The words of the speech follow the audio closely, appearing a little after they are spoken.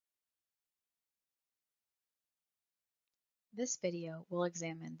This video will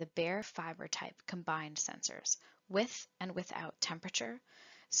examine the bare-fibre type combined sensors with and without temperature.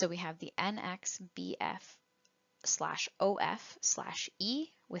 So we have the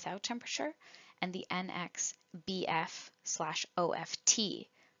NX-BF/OF/E without temperature and the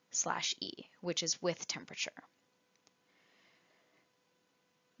NX-BF/OFT/E, which is with temperature.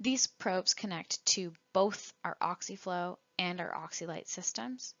 These probes connect to both our oxyflow and our oxylight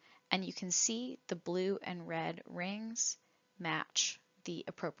systems, and you can see the blue and red rings match the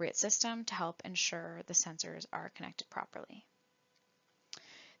appropriate system to help ensure the sensors are connected properly.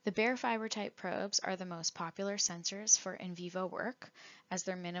 The bare-fibre type probes are the most popular sensors for in vivo work, as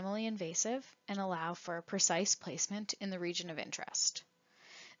they're minimally invasive and allow for precise placement in the region of interest.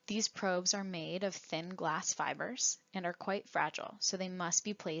 These probes are made of thin glass fibers and are quite fragile, so they must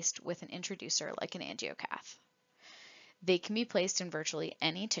be placed with an introducer like an angiocath. They can be placed in virtually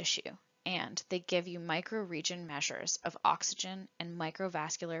any tissue, and they give you microregion measures of oxygen and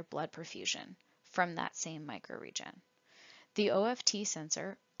microvascular blood perfusion from that same microregion. The OFT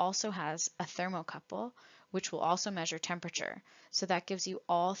sensor also has a thermocouple, which will also measure temperature, so that gives you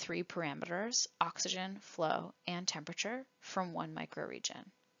all three parameters, oxygen, flow, and temperature, from one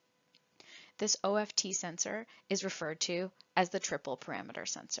microregion. This OFT sensor is referred to as the triple parameter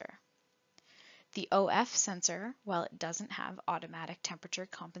sensor. The OF sensor, while it doesn't have automatic temperature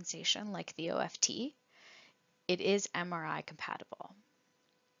compensation like the OFT, it is MRI compatible.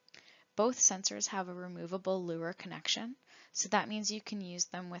 Both sensors have a removable lure connection, so that means you can use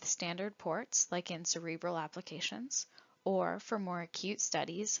them with standard ports like in cerebral applications, or for more acute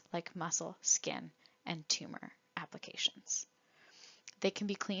studies like muscle, skin, and tumor applications. They can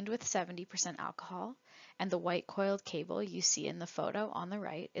be cleaned with 70% alcohol, and the white coiled cable you see in the photo on the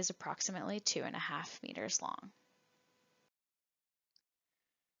right is approximately 2.5 meters long.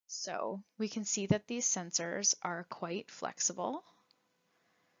 So we can see that these sensors are quite flexible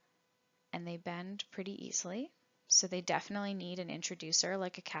and they bend pretty easily. So they definitely need an introducer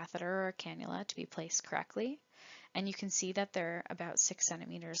like a catheter or a cannula to be placed correctly. And you can see that they're about 6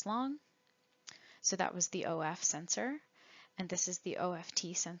 centimeters long. So that was the OF sensor. And this is the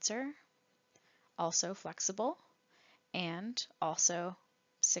OFT sensor, also flexible and also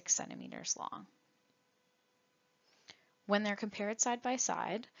 6 centimeters long. When they're compared side by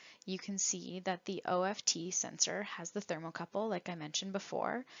side, you can see that the OFT sensor has the thermocouple, like I mentioned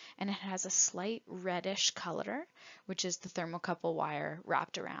before, and it has a slight reddish color, which is the thermocouple wire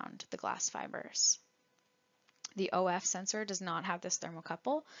wrapped around the glass fibers. The OF sensor does not have this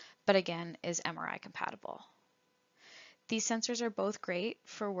thermocouple, but again is MRI compatible. These sensors are both great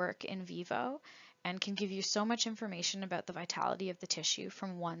for work in vivo and can give you so much information about the vitality of the tissue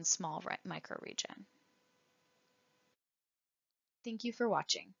from one small microregion. Thank you for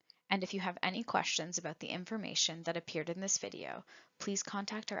watching, and if you have any questions about the information that appeared in this video, please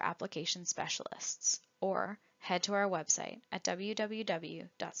contact our application specialists or head to our website at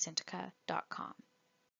www.scintica.com.